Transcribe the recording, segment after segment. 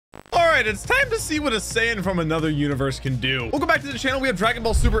right, it's time to see what a Saiyan from another universe can do. Welcome back to the channel. We have Dragon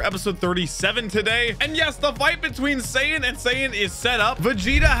Ball Super episode 37 today. And yes, the fight between Saiyan and Saiyan is set up.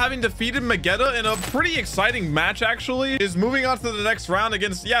 Vegeta, having defeated Vegeta in a pretty exciting match, actually, is moving on to the next round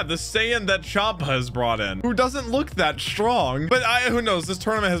against, yeah, the Saiyan that Champa has brought in, who doesn't look that strong. But who knows? This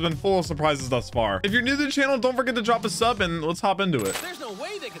tournament has been full of surprises thus far. If you're new to the channel, don't forget to drop a sub and let's hop into it. There's no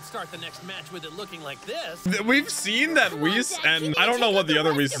way they could start the next match with it looking like this. We've seen that Whis, and I don't know what the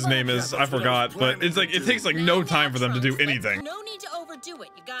other Whis' name is. I forgot, but it's like it takes like no time for them to do anything. No need to overdo it.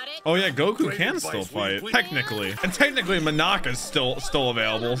 You got it? Oh yeah, Goku can still fight technically, and technically Manaka's still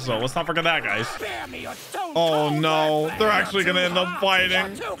available. So let's not forget that, guys. Oh no, they're actually gonna end up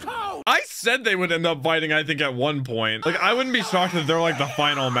fighting. I said they would end up fighting. I think at one point, like I wouldn't be shocked if they're like the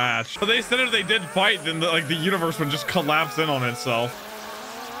final match. But they said if they did fight, then the universe would just collapse in on itself.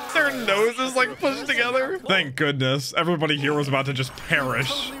 Their noses like pushed together. Thank goodness. Everybody here was about to just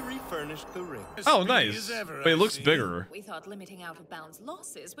perish. Oh, nice. Wait, it looks bigger. We thought limiting out of bounds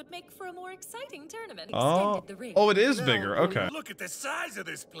losses would make for a more exciting tournament. Oh, it is bigger. Okay. Look at the size of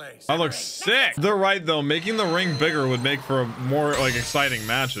this place. That looks sick. They're right though. Making the ring bigger would make for more like exciting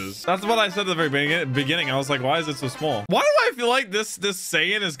matches. That's what I said at the very beginning. I was like, why is it so small? Why do I feel like this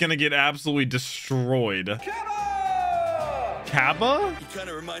Saiyan is gonna get absolutely destroyed? Kappa? He kind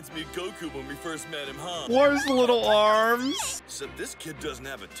of reminds me of Goku when we first met him, huh? Where's the little arms? Except this kid doesn't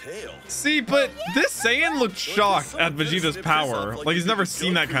have a tail. See, but this Saiyan looked shocked at Vegeta's power. Like he's never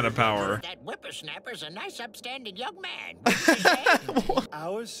seen that kind of power. That whippersnapper's a nice, upstanding young man.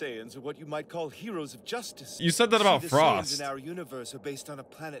 Our Saiyans are what you might call heroes of justice. You said that about Frost. The Saiyans in our universe are based on a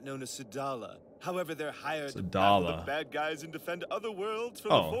planet known as Sadala. However, they're hired to battle the bad guys and defend other worlds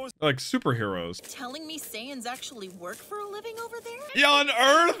from the force. Like superheroes. Telling me Saiyans actually work for a living over there? Yeah, on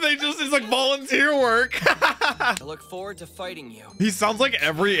Earth, it's like volunteer work. I look forward to fighting you. He sounds like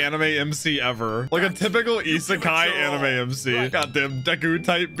every anime MC ever. Like a typical isekai anime MC. Goddamn Deku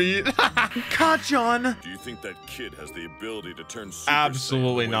type beat. Kachan. Do you think that kid has the ability to turn Super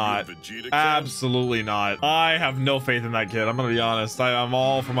Absolutely Saiyan not. the way you Vegeta can? Absolutely not. I have no faith in that kid. I'm gonna be honest. I'm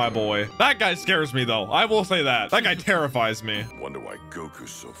all for my boy. That guy scares me though. I will say that. That guy terrifies me. Wonder why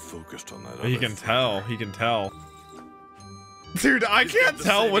Goku's so focused on that. He can tell. He can tell. Dude, I can't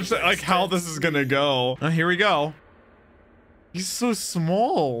tell which like how this is gonna go. Here we go. He's so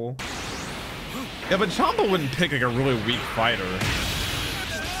small. Yeah, but Champa wouldn't pick like a really weak fighter.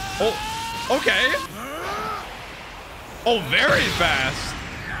 Oh, okay. Oh, very fast.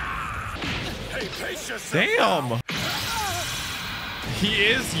 Damn. He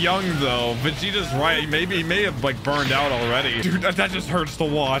is young though. Vegeta's right. Maybe he may have like burned out already. Dude, that just hurts to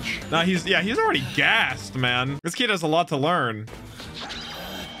watch. Nah, he's already gassed, man. This kid has a lot to learn.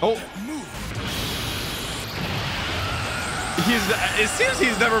 Oh. It seems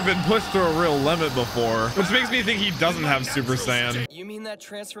he's never been pushed to a real limit before, which makes me think he doesn't have Super Saiyan. You mean that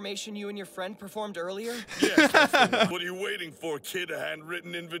transformation you and your friend performed earlier? Yes, that's what are you waiting for, kid? A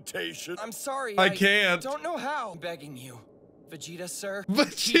handwritten invitation? I'm sorry. I can't. Don't know how. I'm begging you. Vegeta, sir.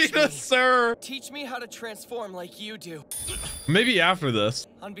 Vegeta, sir. Teach me how to transform like you do. Maybe after this.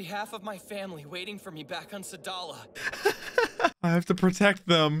 On behalf of my family waiting for me back on Sadala. I have to protect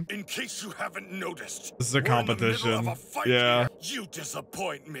them. In case you haven't noticed, this is a competition. Yeah. You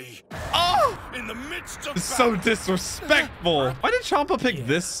disappoint me. Oh! In the midst of so disrespectful. Why did Champa pick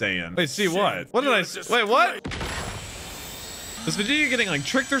this Saiyan? Wait, see what? What did I say? Wait, what? Is Vegeta getting like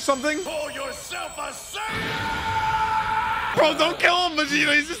tricked or something? Call yourself a Saiyan! Bro, don't kill him,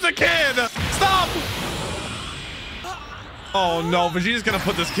 Vegeta. He's just a kid. Stop. Oh no, Vegeta's gonna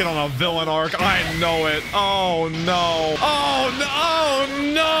put this kid on a villain arc. I know it. Oh no. Oh no. Oh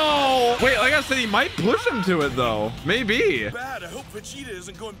no. Wait, like I said, he might push him to it though. Maybe. Bad. I hope Vegeta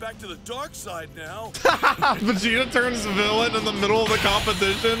isn't going back to the dark side now. Vegeta turns villain in the middle of the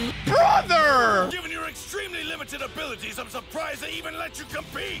competition. Brother! Given your extremely limited abilities, I'm surprised they even let you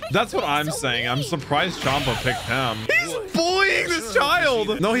compete. That's what I'm saying. I'm surprised Champa picked him. He's bullying this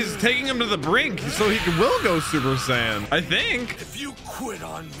child. No, he's taking him to the brink so he will go Super Saiyan. I think. If you quit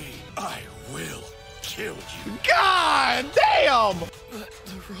on me, I will kill you. God damn! The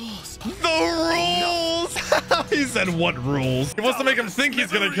rules. The rules! He said what rules? He wants to make him think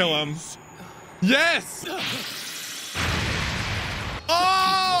he's gonna kill him. Yes!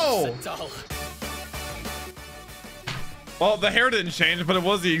 Oh! Well, the hair didn't change, but it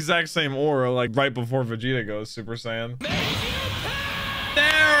was the exact same aura, like right before Vegeta goes Super Saiyan.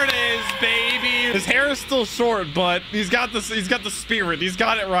 There it is, baby. His hair is still short, but he's got the spirit. He's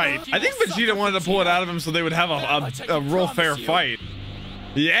got it right. I think Vegeta wanted to pull it out of him so they would have a real fair fight.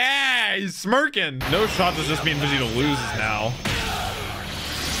 Yeah, he's smirking. No shot does this mean Vegeta loses now.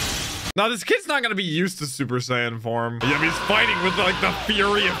 Now, this kid's not going to be used to Super Saiyan form. Yeah, he's fighting with like the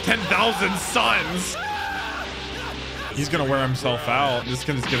fury of 10,000 suns. He's going to wear himself out. This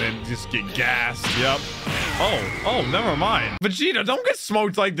kid's going to just get gassed. Yep. Oh, never mind. Vegeta, don't get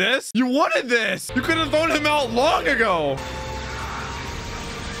smoked like this. You wanted this. You could have thrown him out long ago.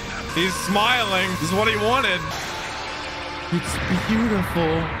 He's smiling. This is what he wanted. It's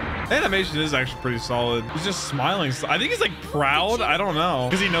beautiful. Animation is actually pretty solid. He's just smiling. I think he's like proud. I don't know.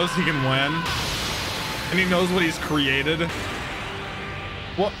 Because he knows he can win. And he knows what he's created.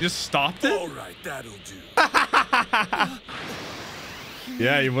 What? Just stopped it? All right, that'll do.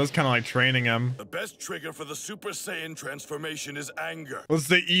 Yeah, he was kind of like training him. The best trigger for the Super Saiyan transformation is anger. Well, it's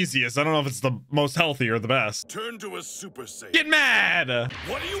the easiest. I don't know if it's the most healthy or the best. Turn to a Super Saiyan. Get mad!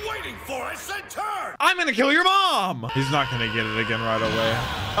 What are you waiting for? I said turn! I'm gonna kill your mom! He's not gonna get it again right away.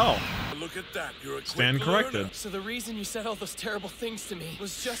 Oh. Look at that. You're a Stand corrected. So the reason you said all those terrible things to me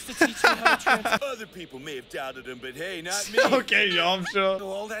was just to teach me how to transform. Other people may have doubted him, but hey, not me. Okay, Yamcha.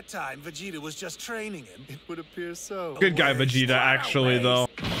 So all that time, Vegeta was just training him. It would appear so. Good guy, Vegeta, actually, though.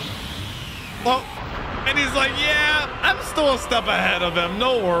 Oh, and he's like, yeah, I'm still a step ahead of him.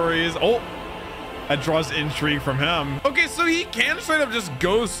 No worries. Oh, that draws intrigue from him. Okay, so he can straight up just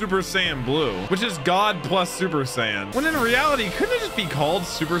go Super Saiyan Blue, which is God plus Super Saiyan. When in reality, couldn't it just be called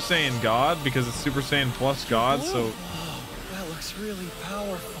Super Saiyan God because it's Super Saiyan plus God? So oh, that looks really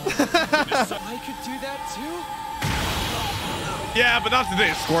powerful. I could do that too. yeah, but not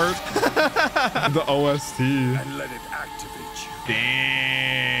today, Squirt. The OST. And let it activate you.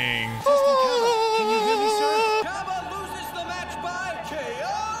 Dang. Can you hear me, sir?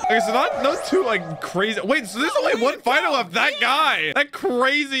 Okay, so not too like crazy. Wait, so there's only one fighter left. That guy, that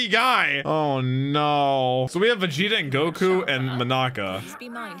crazy guy. Oh no. So we have Vegeta and Goku and Monaka. Be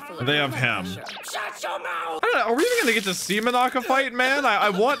mindful And they have him. Shut your mouth! I don't know. Are we even gonna get to see Monaka fight, man? I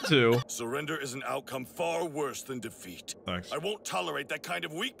want to. Surrender is an outcome far worse than defeat. Thanks. I won't tolerate that kind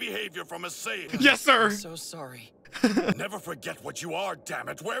of weak behavior from a Saiyan. Yes, sir. I'm so sorry. Never forget what you are, damn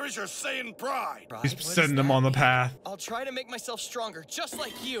it. Where is your Saiyan pride? He's setting them on the path. I'll try to make myself stronger, just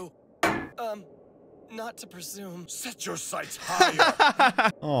like you. Not to presume. Set your sights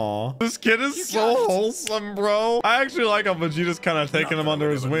higher. Aw, this kid is so wholesome, bro. I actually like how Vegeta's kind of taking him under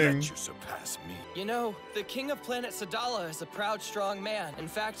his wing. Let you surpass me. You know, the king of planet Sadala is a proud, strong man. In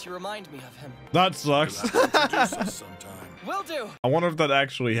fact, you remind me of him. That sucks. Introduce us sometime. Will do. I wonder if that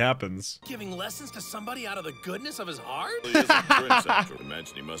actually happens. Giving lessons to somebody out of the goodness of his heart? He is a prince after.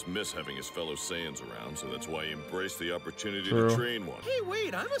 Imagine he must miss having his fellow Saiyans around, so that's why he embraced the opportunity True. to train one. Hey,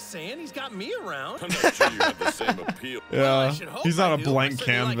 wait, I'm a Saiyan. He's got me around. I'm not sure you have the same appeal. Yeah, he's not a blank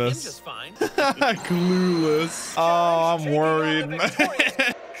canvas. Clueless. Oh, I'm worried, man.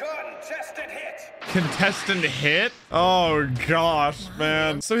 Contested hit. Contestant Hit? Oh gosh,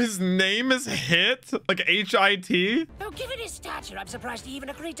 man. So his name is Hit? Like H-I-T? Though given his stature, I'm surprised he even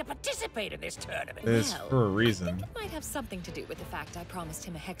agreed to participate in this tournament. It's Well, for a I reason. think it might have something to do with the fact I promised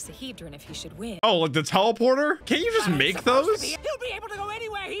him a hexahedron if he should win. Oh, like the teleporter? Can't you just make those? He'll be able to go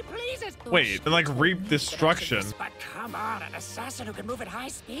anywhere he pleases. Wait, and like reap destruction. But come on, an assassin who can move at high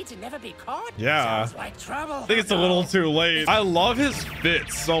speeds and never be caught? Yeah. Sounds like trouble. I think it's a little too late. I love his fit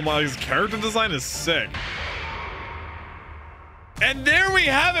so much. His character design is sick. And there we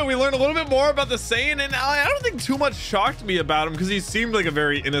have it. We learned a little bit more about the Saiyan, and I don't think too much shocked me about him because he seemed like a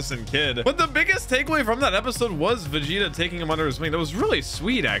very innocent kid. But the biggest takeaway from that episode was Vegeta taking him under his wing. That was really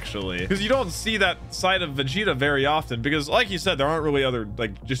sweet, actually, because you don't see that side of Vegeta very often because, like you said, there aren't really other,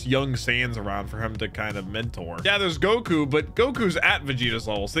 like, just young Saiyans around for him to kind of mentor. Yeah, there's Goku, but Goku's at Vegeta's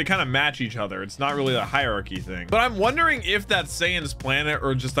level, so they kind of match each other. It's not really a hierarchy thing. But I'm wondering if that Saiyan's planet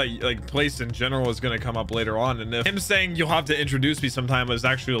or just that, like, place in general is going to come up later on, and if him saying you'll have to introduce me sometime is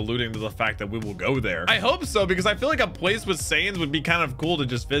actually alluding to the fact that we will go there. I hope so, because I feel like a place with Saiyans would be kind of cool to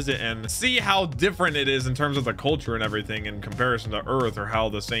just visit and see how different it is in terms of the culture and everything in comparison to Earth, or how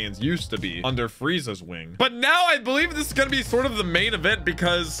the Saiyans used to be under Frieza's wing. But now I believe this is going to be sort of the main event,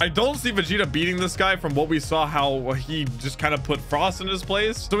 because I don't see Vegeta beating this guy from what we saw, how he just kind of put Frost in his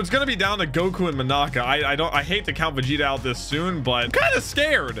place. So it's going to be down to Goku and Monaka. I hate to count Vegeta out this soon, but I'm kind of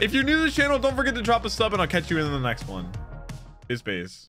scared. If you're new to the channel, don't forget to drop a sub, and I'll catch you in the next one. Peace.